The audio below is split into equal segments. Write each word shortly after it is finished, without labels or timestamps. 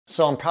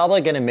So I'm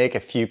probably gonna make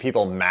a few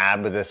people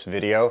mad with this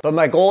video, but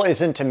my goal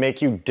isn't to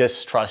make you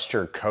distrust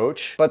your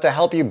coach, but to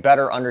help you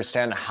better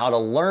understand how to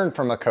learn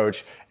from a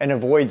coach and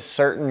avoid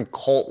certain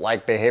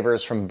cult-like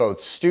behaviors from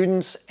both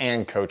students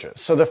and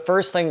coaches. So the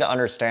first thing to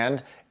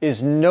understand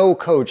is no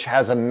coach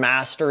has a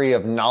mastery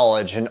of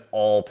knowledge in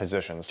all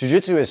positions.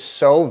 Jiu-Jitsu is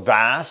so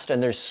vast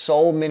and there's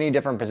so many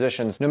different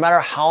positions. No matter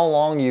how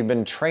long you've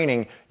been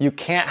training, you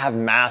can't have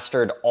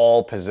mastered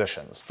all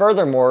positions.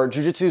 Furthermore,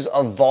 Jiu-Jitsu is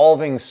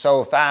evolving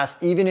so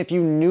fast, even if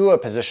you knew a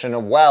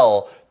position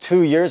well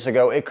 2 years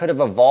ago, it could have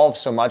evolved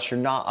so much you're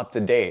not up to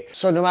date.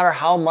 So no matter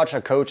how much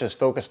a coach is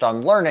focused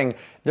on learning,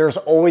 there's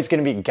always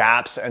gonna be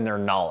gaps in their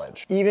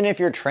knowledge. Even if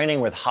you're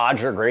training with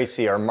Roger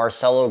Gracie or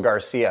Marcelo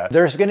Garcia,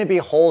 there's gonna be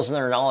holes in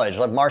their knowledge.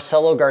 Like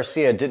Marcelo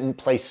Garcia didn't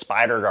play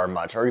spider guard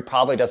much, or he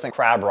probably doesn't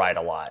crab ride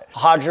a lot.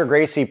 Roger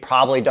Gracie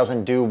probably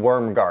doesn't do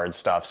worm guard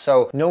stuff.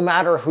 So no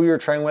matter who you're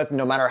training with,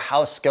 no matter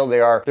how skilled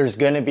they are, there's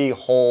gonna be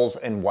holes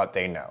in what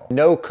they know.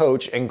 No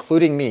coach,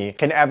 including me,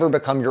 can ever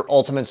become your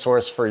ultimate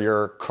source for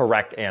your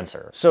correct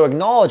answer. So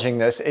acknowledging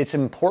this, it's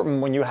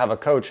important when you have a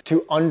coach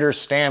to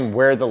understand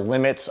where the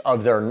limits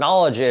of their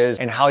knowledge is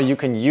and how you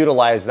can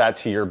utilize that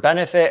to your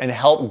benefit and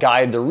help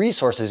guide the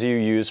resources you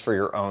use for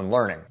your own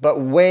learning.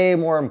 But way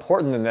more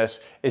important than this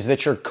is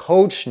that your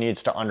coach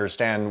needs to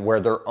understand where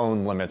their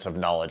own limits of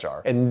knowledge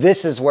are. And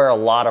this is where a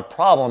lot of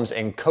problems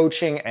in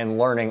coaching and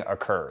learning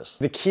occurs.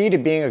 The key to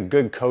being a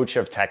good coach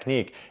of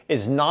technique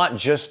is not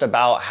just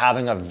about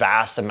having a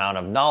vast amount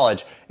of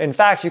knowledge. In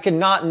fact, you can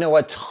not know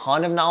a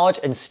ton of knowledge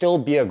and still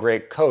be a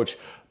great coach,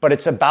 but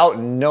it's about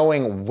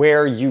knowing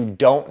where you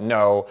don't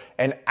know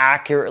and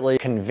accurately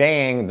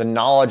conveying the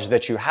knowledge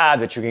that you have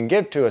that you can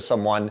give to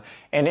someone,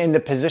 and in the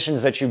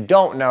positions that you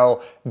don't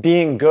know,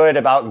 being good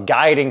about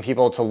guiding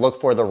people to look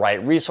for the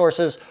right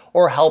resources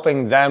or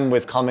helping them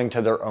with coming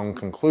to their own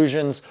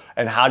conclusions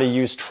and how to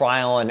use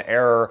trial and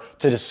error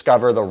to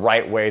discover the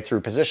right way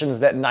through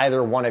positions that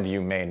neither one of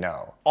you may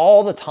know.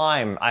 All the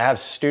time, I have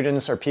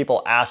students or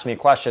people ask me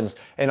questions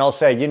and I'll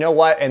say, you know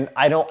what, and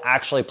I don't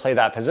actually play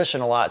that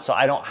position a lot, so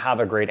I don't have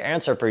a great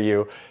answer for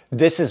you.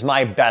 This is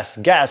my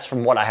best guess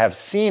from what I have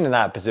seen in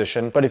that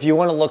position, but if you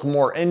want to look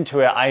more into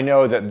it, I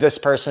know that this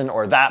person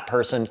or that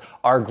person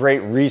are great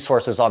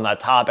resources on that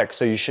topic,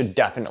 so you should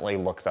definitely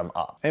look them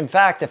up. In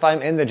fact, if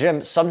I'm in the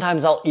gym,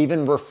 sometimes I'll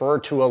even refer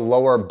to a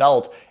lower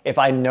belt if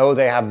I know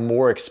they have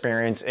more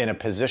experience in a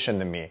position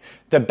than me.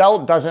 The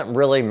belt doesn't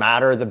really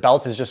matter. The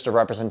belt is just a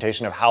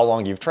representation of how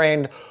long you've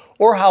trained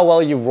or how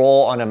well you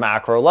roll on a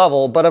macro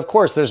level. But of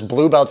course, there's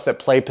blue belts that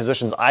play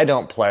positions I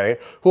don't play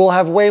who will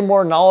have way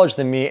more knowledge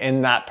than me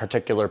in that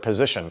particular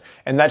position.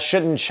 And that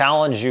shouldn't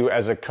challenge you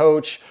as a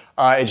coach.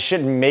 It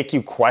shouldn't make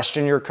you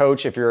question your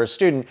coach if you're a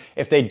student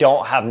if they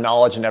don't have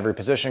knowledge in every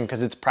position,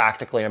 because it's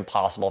practically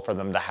impossible for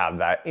them to have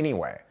that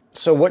anyway.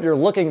 So what you're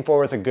looking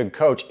for with a good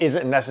coach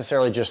isn't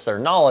necessarily just their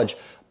knowledge,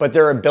 but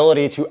their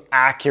ability to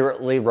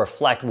accurately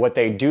reflect what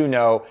they do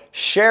know,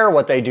 share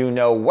what they do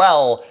know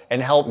well,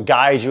 and help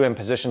guide you in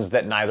positions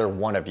that neither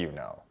one of you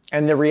know.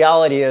 And the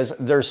reality is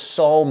there's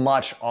so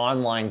much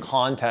online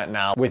content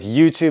now with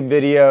YouTube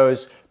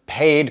videos,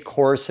 paid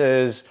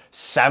courses,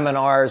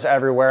 seminars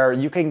everywhere.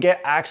 You can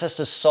get access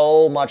to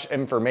so much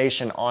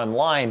information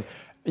online.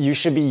 You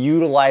should be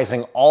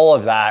utilizing all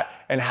of that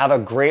and have a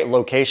great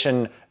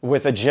location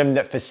with a gym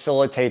that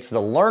facilitates the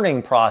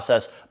learning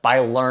process by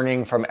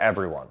learning from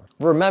everyone.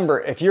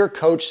 Remember, if your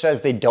coach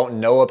says they don't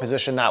know a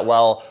position that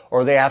well,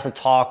 or they have to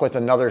talk with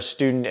another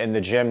student in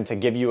the gym to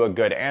give you a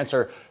good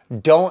answer,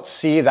 don't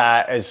see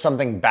that as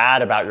something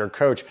bad about your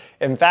coach.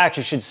 In fact,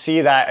 you should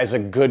see that as a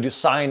good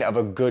sign of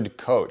a good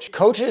coach.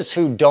 Coaches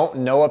who don't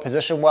know a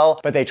position well,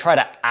 but they try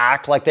to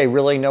act like they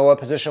really know a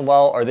position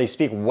well, or they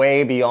speak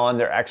way beyond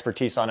their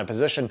expertise on a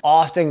position,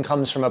 often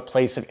comes from a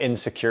place of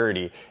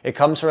insecurity. It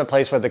comes from a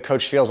place where the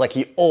coach feels like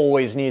he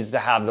always needs to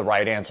have the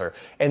right answer.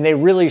 And they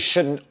really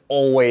shouldn't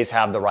always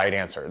have the right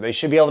answer. They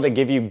should be able to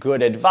give you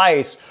good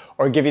advice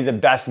or give you the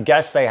best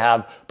guess they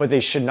have, but they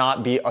should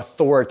not be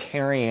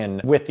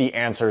authoritarian with the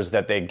answers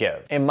that they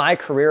give. In my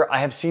career, I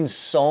have seen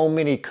so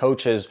many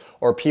coaches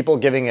or people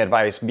giving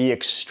advice be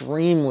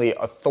extremely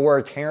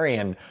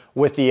authoritarian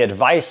with the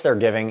advice they're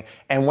giving,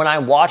 and when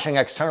I'm watching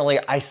externally,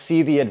 I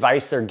see the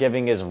advice they're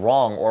giving is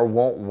wrong or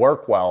won't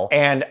work well,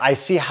 and I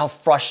see how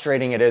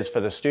frustrating it is for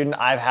the student.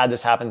 I've had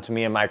this happen to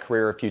me in my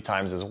career a few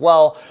times as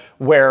well,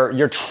 where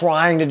you're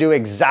trying to do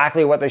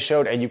exactly what they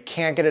showed and you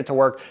can't get it to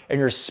work, and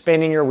you're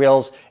spinning your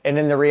wheels, and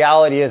then the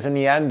reality is in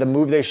the end, the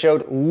move they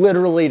showed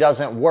literally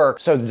doesn't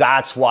work, so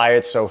that's why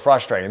it's so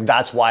frustrating.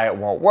 That's why it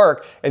won't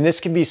work, and this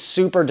can be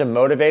super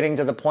demotivating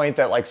to the point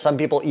that like some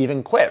people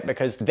even quit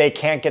because they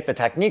can't get the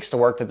techniques to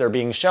work that they're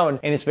being shown,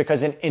 and it's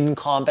because an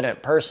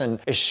incompetent person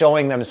is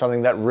showing them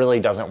something that really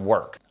doesn't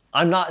work.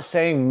 I'm not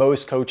saying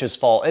most coaches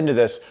fall into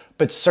this,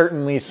 but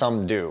certainly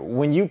some do.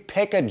 When you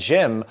pick a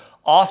gym,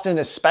 Often,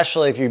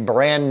 especially if you're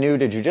brand new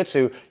to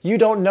jiu-jitsu, you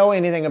don't know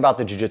anything about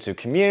the jiu-jitsu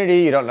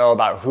community. You don't know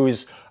about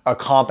who's a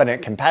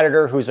competent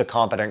competitor, who's a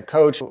competent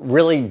coach,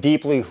 really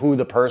deeply who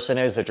the person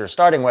is that you're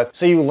starting with.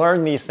 So you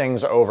learn these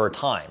things over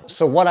time.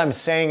 So what I'm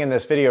saying in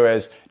this video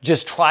is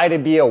just try to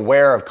be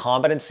aware of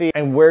competency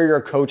and where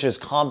your coach's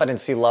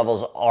competency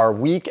levels are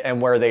weak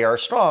and where they are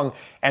strong,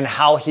 and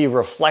how he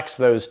reflects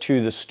those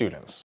to the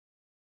students.